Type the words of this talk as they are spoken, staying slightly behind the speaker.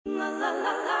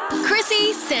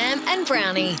Sam and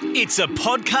Brownie. It's a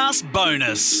podcast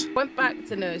bonus. Went back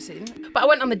to nursing, but I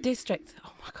went on the district.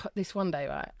 Oh my God, this one day,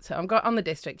 right? So I'm going on the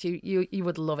district. You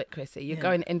would love it, Chrissy. You're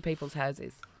going in people's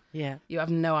houses. Yeah. You have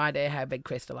no idea how big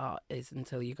Crystal Art is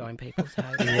until you go in people's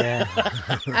houses. Yeah.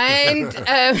 And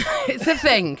it's a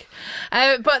thing.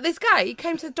 But this guy, he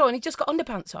came to the door and he just got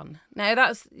underpants on. Now,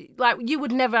 that's like, you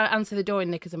would never answer the door in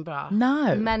knickers and bra.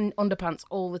 No. Men underpants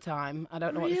all the time. I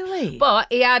don't know what Really? But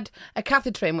he had a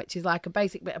catheter in, which is like a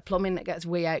basic bit of plumbing that gets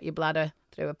wee out your bladder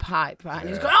through a pipe, right? And he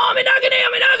was going, I'm in agony.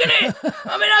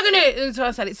 And so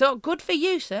I said, it's all good for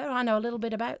you, sir. I know a little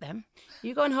bit about them.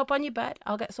 You go and hop on your bed.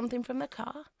 I'll get something from the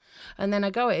car. And then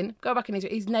I go back in,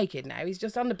 he's naked now. He's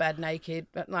just on the bed naked,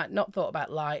 but like not thought about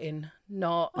lighting,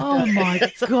 not. Oh my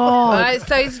God. Right,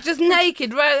 so he's just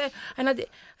naked, right? And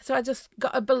so I just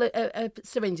got a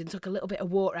syringe and took a little bit of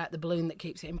water out the balloon that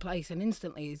keeps it in place, and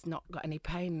instantly he's not got any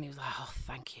pain. And he was like, "Oh,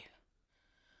 thank you.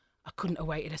 I couldn't have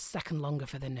waited a second longer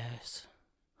for the nurse."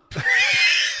 Who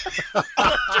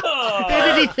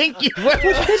did he think you were?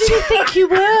 Who did he think you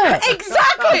were?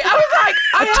 Exactly. I was like,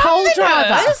 I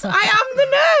am the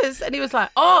nurse. And he was like,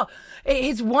 oh,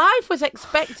 his wife was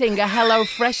expecting a Hello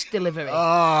Fresh delivery.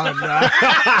 Oh, no.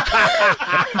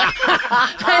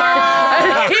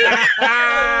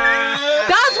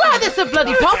 That's why they're so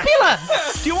bloody popular.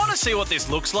 Do you want to see what this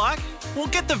looks like? Well,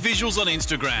 get the visuals on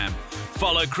Instagram.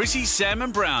 Follow Chrissy, Sam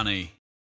and Brownie.